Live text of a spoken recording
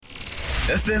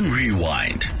FM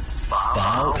Rewind.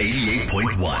 File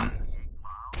 88.1.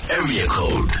 Area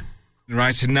code.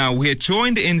 Right now, we are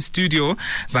joined in studio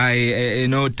by,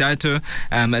 Dato,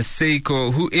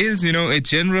 Seiko, who is, a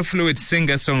genre-fluid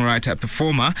singer-songwriter,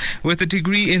 performer with a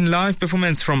degree in live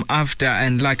performance from AFDA.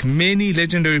 And like many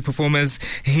legendary performers,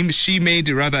 she made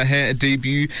her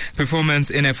debut performance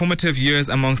in her formative years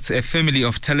amongst a family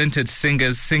of talented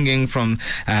singers, singing from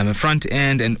front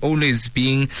end and always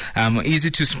being easy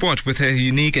to spot with her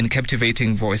unique and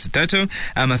captivating voice. Dato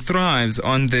thrives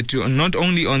on not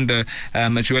only on the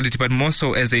duality, but more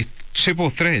so as a triple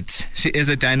threat. She is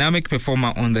a dynamic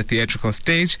performer on the theatrical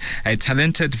stage, a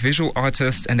talented visual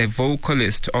artist, and a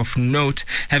vocalist of note,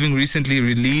 having recently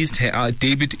released her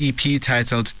debut EP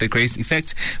titled The Grace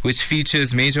Effect, which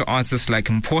features major artists like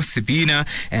Sabina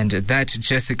and That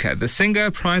Jessica. The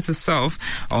singer prides herself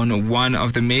on one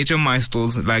of the major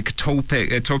milestones like topping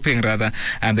the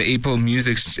Apple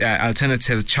Music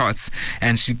alternative charts,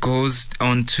 and she goes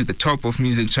on to the top of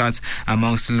music charts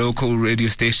amongst local radio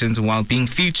stations while being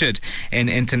featured in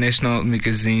international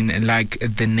magazine like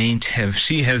The Native.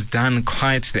 She has done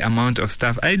quite the amount of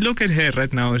stuff. I look at her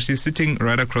right now, she's sitting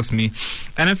right across me,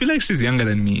 and I feel like she's younger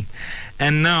than me.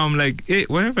 And now I'm like, hey,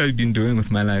 what have I been doing with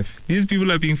my life? These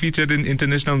people are being featured in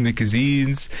international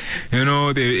magazines.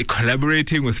 They're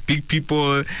collaborating with big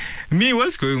people. Me,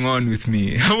 what's going on with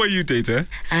me? How are you, Dato?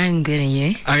 I'm good, and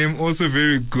you? I am also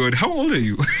very good. How old are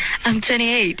you? I'm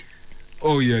 28.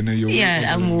 Oh, yeah, no, you're way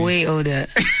older.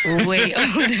 Way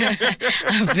older.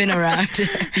 I've been around.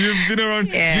 You've been around?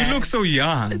 Yeah. You look so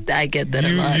young. I get that a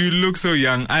lot. You look so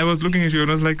young. I was looking at you and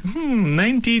I was like,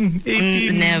 19,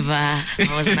 18. Never. I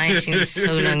was 19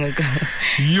 so long ago.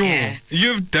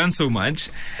 You've done so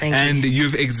much. Thank you.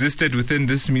 You've existed within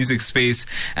this music space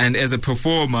and as a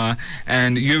performer,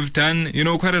 and you've done,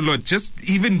 quite a lot. Just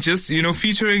featuring,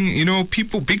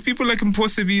 big people like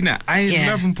Sabina. I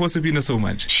love Sabina so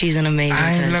much. She's an amazing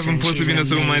I person. love Sabina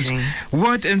so much.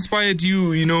 What inspired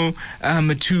you, to,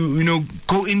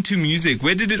 go into music?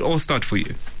 Where did it all start for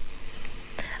you?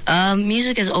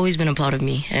 Music has always been a part of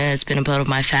me. It's been a part of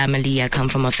my family. I come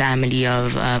from a family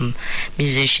of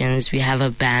musicians. We have a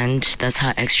band. That's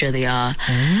how extra they are.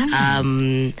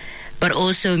 But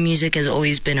also music has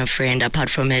always been a friend, apart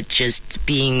from it just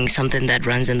being something that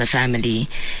runs in the family.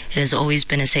 It has always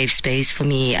been a safe space for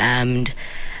me, and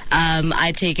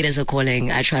I take it as a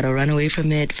calling. I try to run away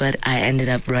from it, but I ended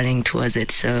up running towards it.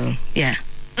 So, yeah.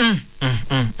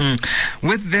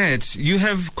 With that, you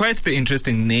have quite the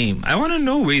interesting name. I want to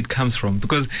know where it comes from,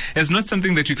 because it's not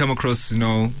something that you come across,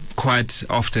 quite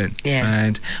often. Yeah.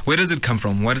 And where does it come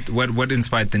from? What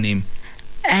inspired the name?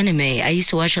 Anime. I used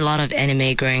to watch a lot of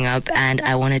anime growing up, and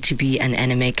I wanted to be an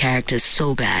anime character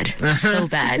so bad.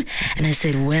 And I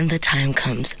said, when the time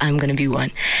comes, I'm going to be one.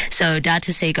 So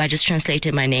Dato Seiko, I just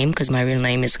translated my name because my real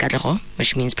name is Dato,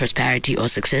 which means prosperity or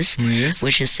success,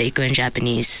 which is Seiko in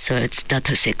Japanese. So it's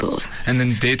Dato Seiko. And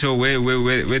then Dato, where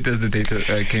does the Dato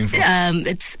came from?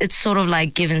 It's sort of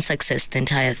like given success, the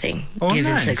entire thing.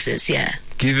 Given success, yeah.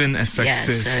 Given a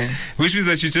success, which means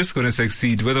that you're just going to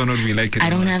succeed whether or not we like it.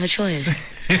 I don't have a choice.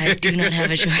 I do not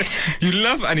have a choice. You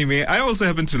love anime. I also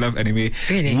happen to love anime.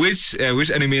 Really? Which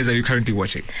animes are you currently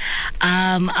watching?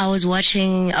 I was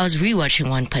rewatching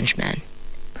One Punch Man.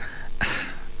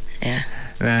 Yeah.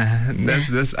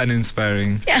 That's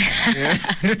uninspiring. Yeah.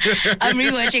 I'm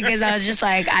rewatching because I was just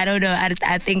like, I don't know.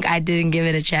 I think I didn't give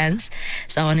it a chance,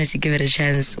 so I wanted to give it a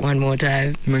chance one more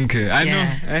time. Okay, I know.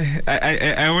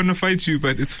 I want to fight you,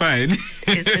 but it's fine.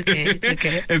 It's okay. It's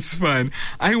okay. It's fine.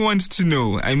 I want to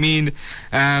know. I mean,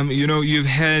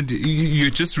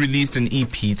 you just released an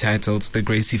EP titled The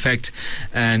Grace Effect,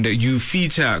 and you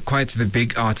feature quite the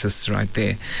big artists right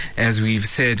there, as we've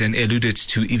said and alluded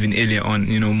to even earlier on.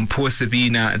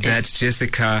 Sabina, That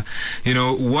Jessica.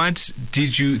 What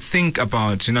did you think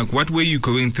about? What were you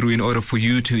going through in order for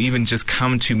you to even just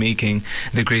come to making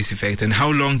The Grace Effect? And how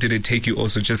long did it take you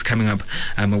also just coming up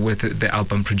with the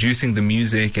album, producing the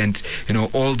music and,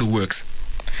 all the works?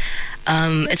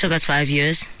 It took us 5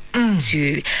 years. I'm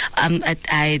too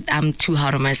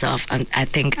hard on myself. I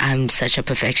think I'm such a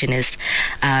perfectionist.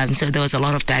 So there was a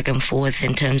lot of back and forth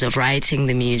in terms of writing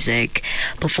the music,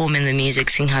 performing the music,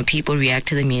 seeing how people react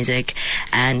to the music,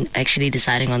 and actually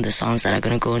deciding on the songs that are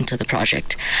going to go into the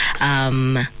project.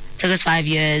 Took us 5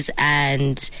 years,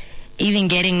 and even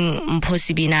getting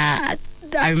Sabina,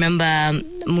 I remember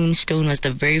Moonstone was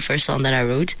the very first song that I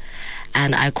wrote.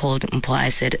 And I called Mpo. I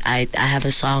said, I have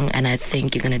a song and I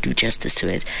think you're going to do justice to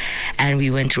it. And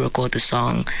we went to record the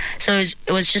song. So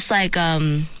it was just like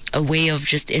a way of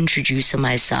just introducing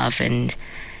myself and,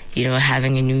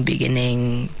 having a new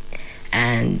beginning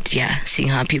and seeing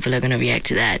how people are going to react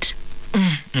to that.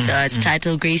 So it's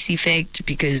titled Grace Effect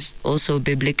because also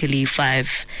biblically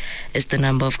 5 is the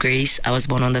number of grace. I was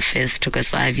born on the 5th, took us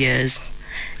 5 years.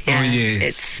 Yeah, oh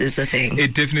yes, it's a thing.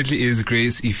 It definitely is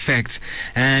Grace Effect.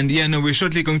 And we're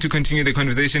shortly going to continue the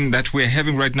conversation that we're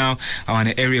having right now on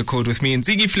an area code with me in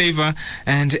Ziggy Flavor.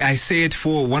 And I say it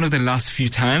for one of the last few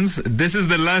times. This is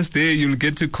the last day you'll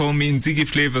get to call me in Ziggy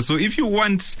Flavor. So if you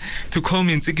want to call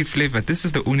me in Ziggy Flavor, this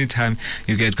is the only time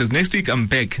you get. Because next week I'm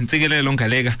back in Nzigele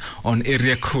Longalega on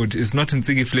area code. It's not in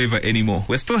Ziggy Flavor anymore.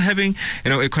 We're still having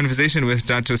a conversation with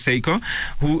Dato Seiko,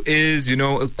 who is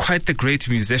quite the great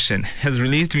musician. Has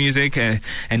released music, an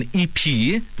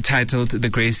EP titled The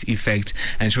Grace Effect,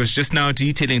 and she was just now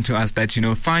detailing to us that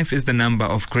 5 is the number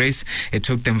of grace. It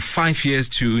took them 5 years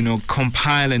to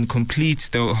compile and complete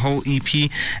the whole EP,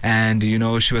 and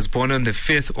she was born on the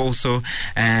 5th also,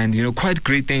 and quite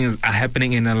great things are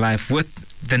happening in her life with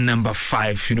the number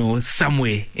 5,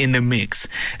 somewhere in the mix.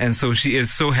 And so she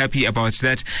is so happy about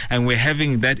that. And we're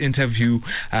having that interview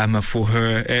for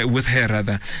her, with her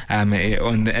rather,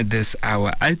 on this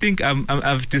hour. I think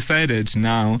I've decided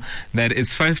now that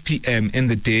it's 5 p.m. in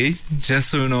the day,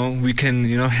 just so we can,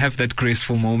 have that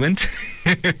graceful moment.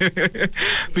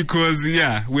 Because,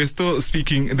 we're still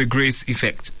speaking the grace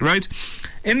effect, right?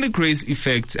 In the Grace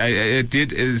Effect, I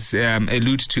did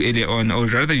allude to earlier on, or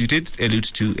rather you did allude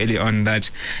to earlier on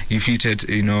that you featured,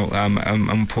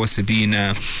 Mpho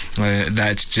Sabina,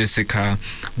 that Jessica.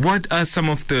 What are some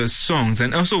of the songs?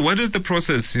 And also, what has the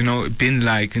process, been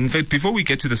like? In fact, before we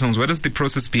get to the songs, what has the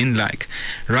process been like?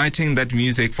 Writing that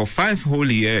music for 5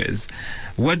 whole years.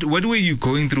 What were you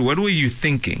going through? What were you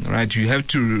thinking, right? You have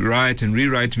to write and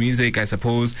rewrite music, I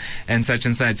suppose, and such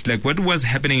and such. Like, what was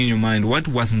happening in your mind? What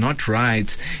was not right?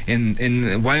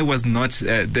 In why was not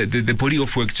the body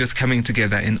of work just coming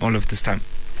together in all of this time?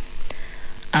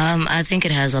 I think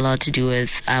it has a lot to do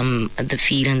with the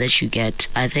feeling that you get.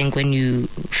 I think when you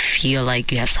feel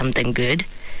like you have something good,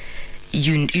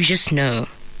 you just know.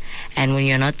 And when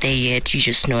you're not there yet, you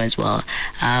just know as well.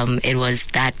 It was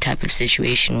that type of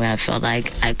situation where I felt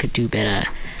like I could do better.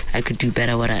 I could do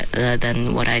better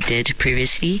than what I did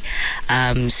previously.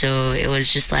 So it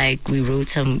was just like we wrote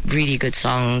some really good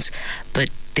songs, but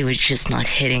they were just not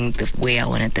hitting the way I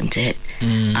wanted them to hit.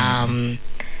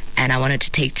 And I wanted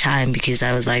to take time because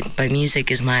I was like, my music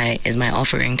is my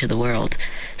offering to the world.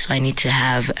 So I need to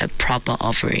have a proper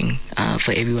offering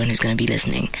for everyone who's going to be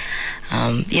listening.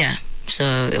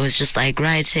 So it was just like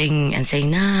writing and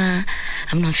saying, nah,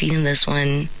 I'm not feeling this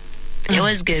one. It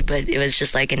was good, but it was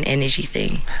just like an energy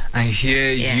thing. I hear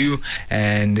you.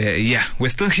 And we're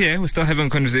still here. We're still having a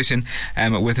conversation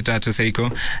with Dato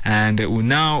Seiko. And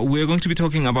now we're going to be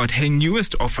talking about her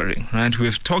newest offering, right?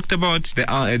 We've talked about the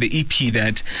EP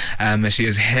that she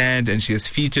has had, and she has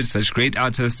featured such great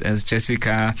artists as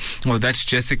Jessica, or that's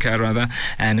Jessica rather,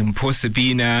 and Mpho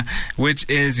Sabina, which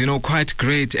is, quite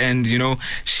great. And,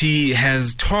 she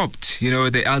has topped,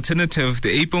 the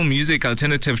Apple Music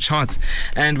alternative charts.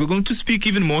 And we're going to speak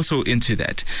even more so into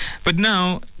that. But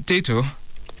now, Dato,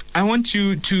 I want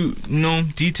you to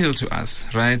detail to us,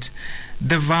 right?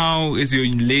 The Vow is your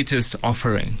latest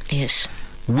offering. Yes.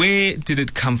 Where did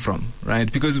it come from, right?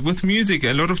 Because with music,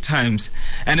 a lot of times,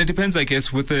 and it depends, I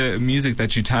guess, with the music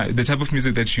that the type of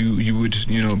music that you would,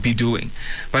 be doing.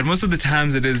 But most of the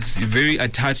times it is very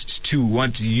attached to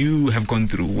what you have gone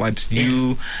through, what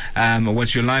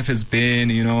your life has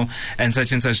been, and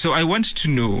such and such. So I want to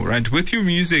know, right, with your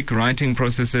music writing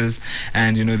processes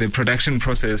and, the production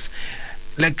process,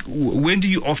 like, when do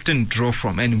you often draw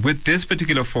from? And with this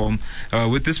particular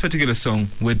with this particular song,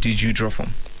 where did you draw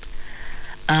from?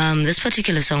 This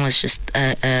particular song was just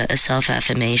a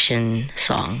self-affirmation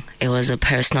song. It was a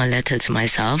personal letter to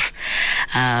myself.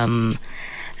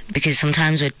 Because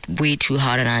sometimes we're way too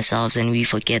hard on ourselves and we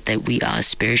forget that we are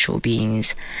spiritual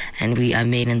beings and we are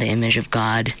made in the image of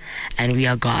God and we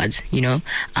are gods,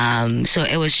 So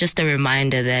it was just a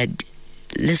reminder that,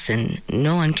 listen,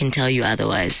 no one can tell you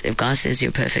otherwise. If God says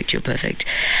you're perfect, you're perfect.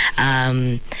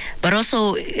 But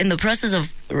also in the process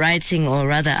of writing, or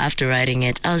rather after writing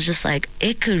it, I was just like,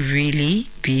 it could really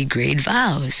be great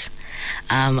vows.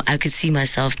 I could see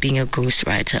myself being a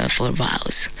ghostwriter for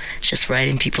vows, just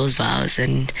writing people's vows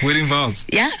and wedding vows.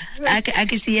 Yeah, I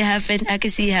could see it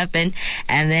happen.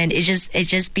 And then it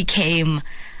just became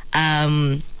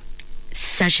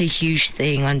such a huge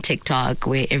thing on TikTok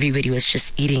where everybody was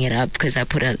just eating it up because I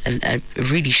put a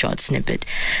really short snippet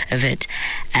of it,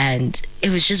 and it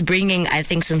was just bringing, I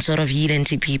think, some sort of healing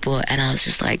to people. And I was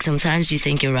just like, sometimes you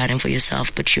think you're writing for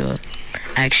yourself, but you're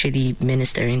actually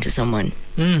ministering to someone.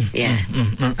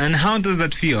 And how does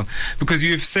that feel? Because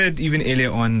you've said even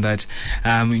earlier on that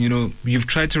you've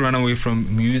tried to run away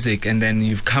from music, and then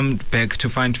you've come back to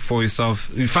find yourself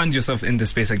in the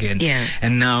space again.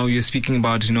 And now you're speaking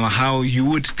about how you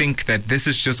would think that this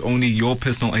is just only your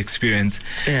personal experience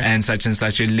and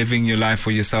such. You're living your life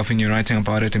for yourself, and you're writing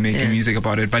about it and making music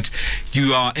about it, but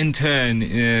you are in turn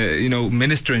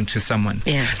ministering to someone.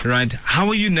 Right? How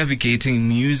are you navigating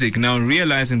music now,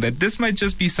 realizing that this might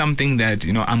just be something that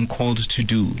I'm called to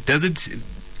do? Does it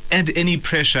add any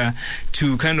pressure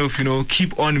to kind of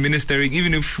keep on ministering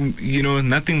even if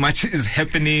nothing much is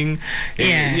happening?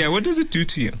 What does it do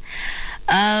to you?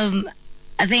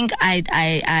 I think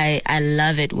I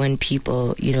love it when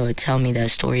people tell me their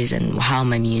stories and how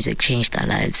my music changed their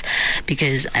lives,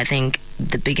 because I think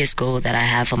the biggest goal that I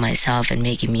have for myself in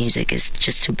making music is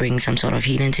just to bring some sort of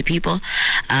healing to people.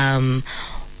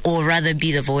 Or rather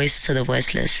be the voice to the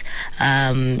voiceless.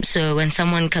 So when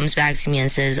someone comes back to me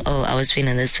and says, oh, I was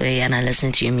feeling this way and I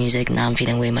listened to your music, now I'm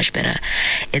feeling way much better,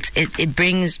 it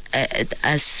brings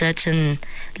a certain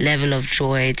level of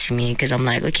joy to me, because I'm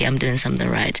like, okay, I'm doing something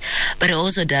right. But it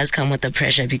also does come with the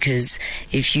pressure, because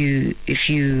if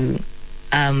you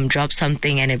drop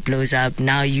something and it blows up,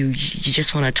 now you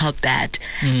just want to top that.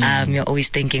 You're always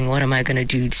thinking, what am I going to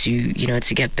do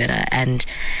to get better? And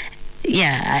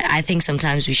I think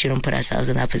sometimes we shouldn't put ourselves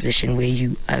in that position where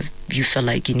you feel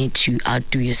like you need to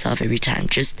outdo yourself every time.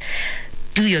 Just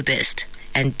do your best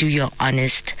and do your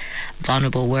honest,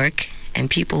 vulnerable work, and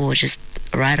people will just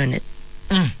ride on it.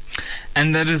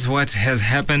 And that is what has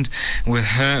happened with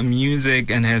her music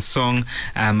and her song,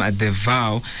 The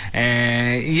Vow.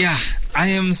 I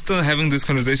am still having this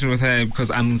conversation with her because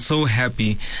I'm so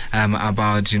happy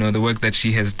about the work that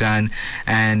she has done.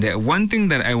 And one thing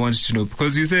that I want to know,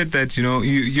 because you said that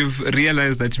you've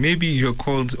realized that maybe you're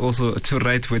called also to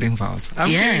write wedding vows. I'm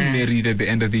getting married at the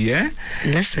end of the year.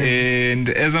 Listen. And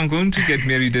as I'm going to get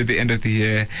married at the end of the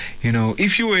year,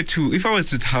 if I was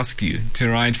to task you to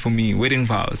write for me wedding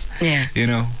vows,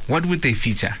 what would they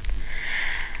feature?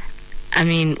 I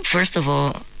mean, first of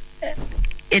all,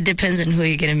 it depends on who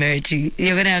you're getting married to.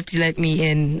 You're going to have to let me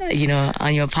in,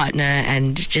 on your partner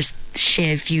and just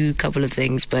share a couple of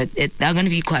things, but they're going to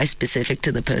be quite specific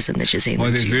to the person that you're saying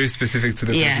them to. They're very specific to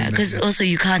the person. Yeah, because also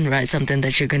you can't write something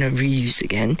that you're going to reuse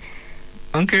again.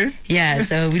 Okay. Yeah,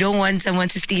 so we don't want someone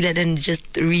to steal it and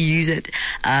just reuse it.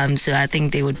 So I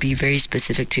think they would be very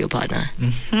specific to your partner.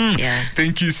 Yeah.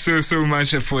 Thank you so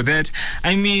much for that.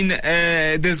 I mean,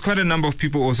 there's quite a number of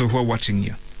people also who are watching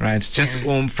you. Right, just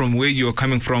from where you're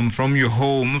coming from your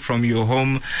home,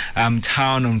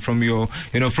 town, and from your,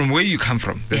 from where you come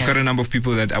from. There's quite a number of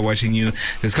people that are watching you.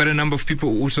 There's quite a number of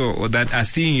people also that are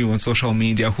seeing you on social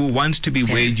media who want to be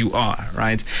where you are,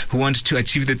 right? Who want to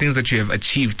achieve the things that you have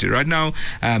achieved. Right now,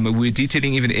 we're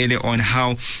detailing even earlier on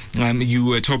how you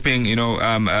were topping,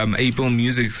 Apple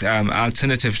Music's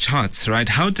alternative charts, right?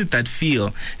 How did that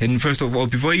feel? And first of all,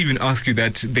 before I even ask you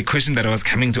the question that I was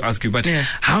coming to ask you, but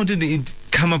how did it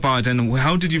come about, and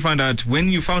how did you find out? When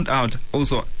you found out,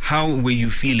 also, how were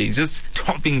you feeling just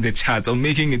topping the charts or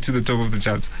making it to the top of the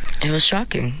charts? It was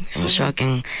shocking. It was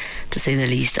shocking, to say the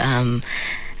least.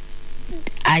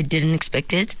 I didn't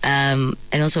expect it, and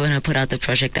also when I put out the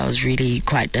project, I was really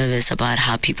quite nervous about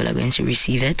how people are going to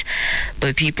receive it,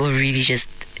 but people really just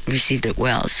received it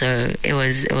well. So it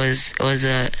was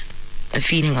a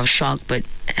feeling of shock, but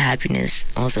happiness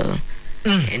also.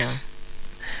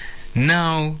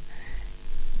 Now,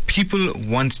 people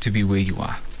want to be where you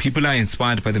are. People are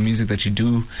inspired by the music that you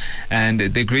do and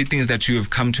the great things that you have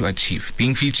come to achieve.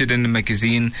 Being featured in a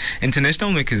magazine,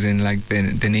 international magazine like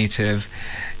the Native,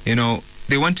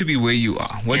 they want to be where you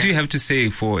are. What do you have to say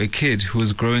for a kid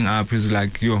who's growing up, who's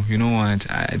like, you know what,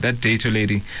 that Dato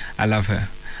lady, I love her.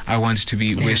 I want to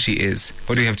be where she is.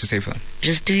 What do you have to say for them?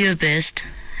 Just do your best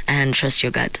and trust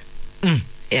your gut.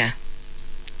 Yeah.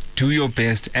 Do your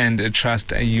best and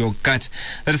trust your gut.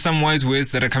 That is some wise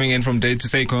words that are coming in from Dato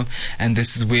Seiko, and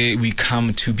this is where we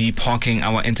come to be parking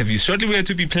our interview. Shortly we are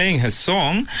to be playing her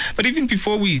song, but even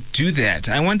before we do that,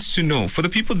 I want to know, for the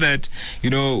people that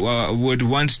would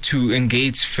want to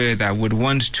engage further, would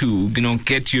want to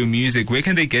get your music, where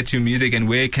can they get your music and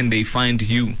where can they find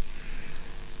you?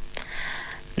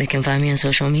 They can find me on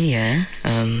social media,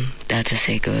 Dato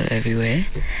Seiko everywhere.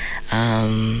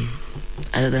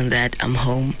 Other than that, I'm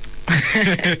home.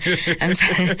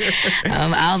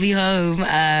 I'll be home.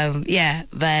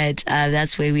 But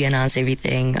that's where we announce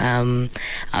everything,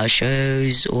 our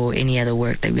shows or any other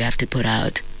work that we have to put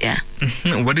out. Yeah.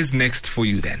 What is next for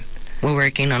you then? we're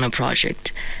working on a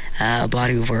project, a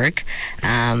body of work.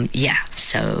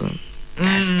 So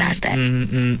that's that.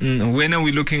 When are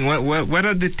we looking? What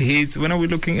are the dates? When are we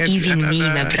looking at? Even me,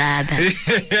 my brother.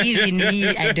 Even me,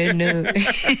 I don't know.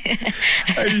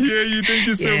 I hear you. Thank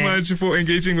you so much for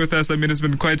engaging with us. I mean, it's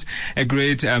been quite a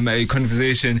great a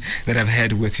conversation that I've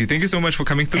had with you. Thank you so much for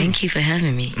coming through. Thank you for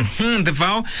having me. The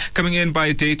Vow coming in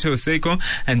by Dato, Seiko,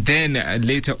 and then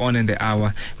later on in the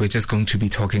hour, we're just going to be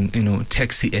talking,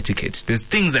 taxi etiquette. There's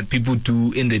things that people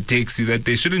do in the taxi that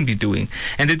they shouldn't be doing,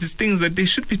 and there's things that they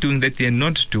should be doing that they're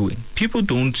not doing. People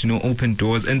don't, open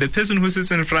doors, and the person who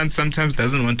sits in front sometimes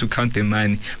doesn't want to count the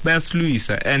money. But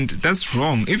Luisa, and that's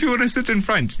wrong. If you want to sit in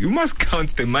front, you must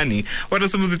count the money. What are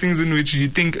some of the things in which you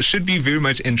think should be very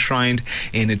much enshrined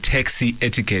in a taxi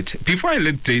etiquette? Before I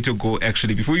let Dato go,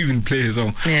 actually, before you even play his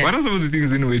song, what are some of the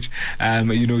things in which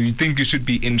you think you should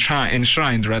be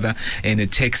enshrined rather in a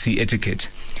taxi etiquette?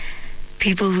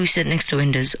 People who sit next to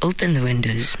windows, open the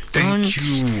windows. Thank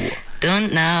you.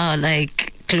 Don't now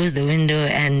close the window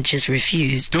and just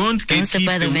refuse. Don't sit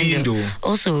by the window.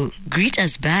 Also, greet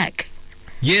us back.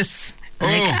 Yes.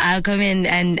 I'll come in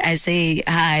and I say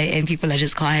hi and people are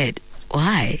just quiet.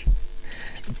 Why?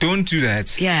 Don't do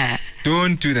that. Yeah.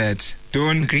 Don't do that.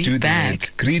 Don't greet back.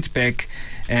 That. Greet back.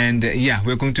 And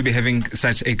we're going to be having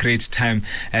such a great time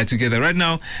together. Right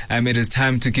now, it is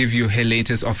time to give you her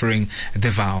latest offering,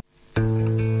 The Vow.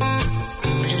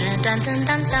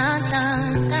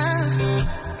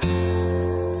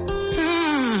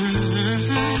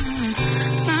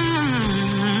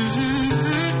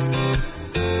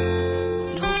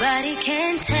 Nobody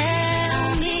can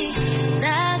tell me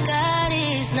that God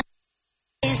is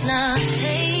not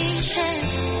patient.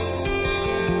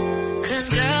 'Cause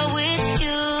girl, with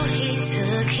you, he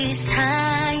took his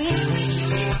time.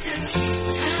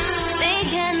 They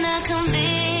cannot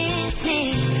convince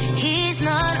me he's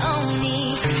not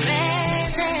omnipresent.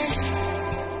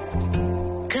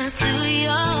 'Cause through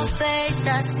your face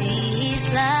I see his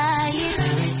light.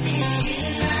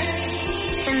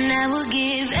 And I will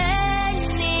give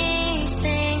anything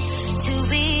to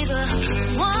be the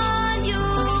one you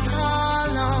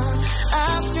call on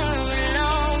after a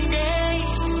long day.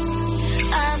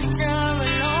 After a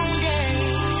long day.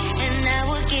 And I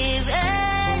will give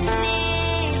anything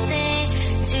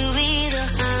to be the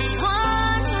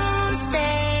one who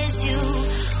saves you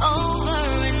over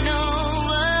and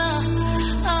over,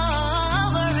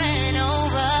 over and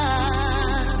over.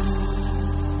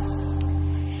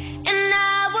 And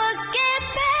I will give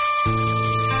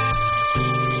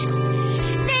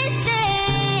anything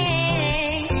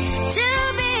to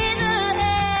be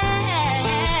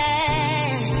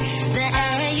the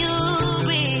air you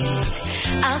breathe.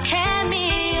 I'll carry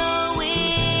your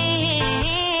wing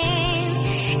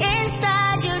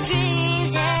inside your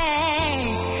dreams, yeah.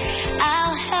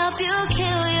 I'll help you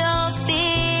kill your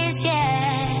fears,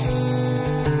 yeah.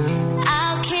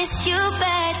 I'll kiss you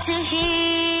back to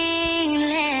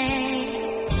healing.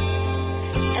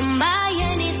 And by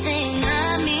anything,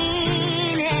 I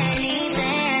mean anything.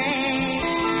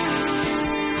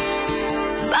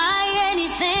 By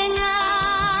anything, I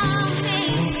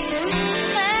mean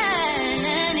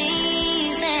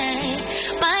anything.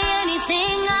 By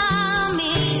anything, I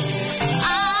mean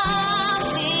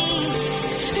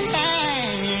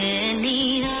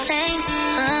anything.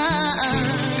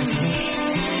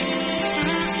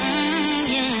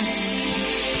 Yeah.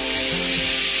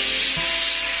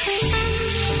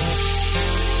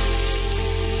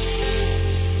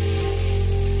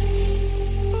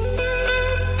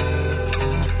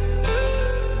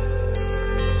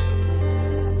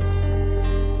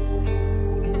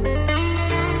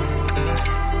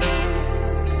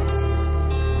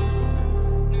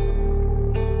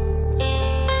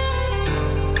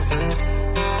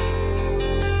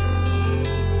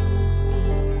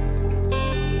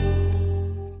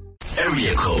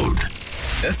 Area code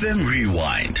FM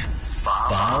Rewind.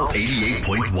 Vow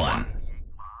 88.1.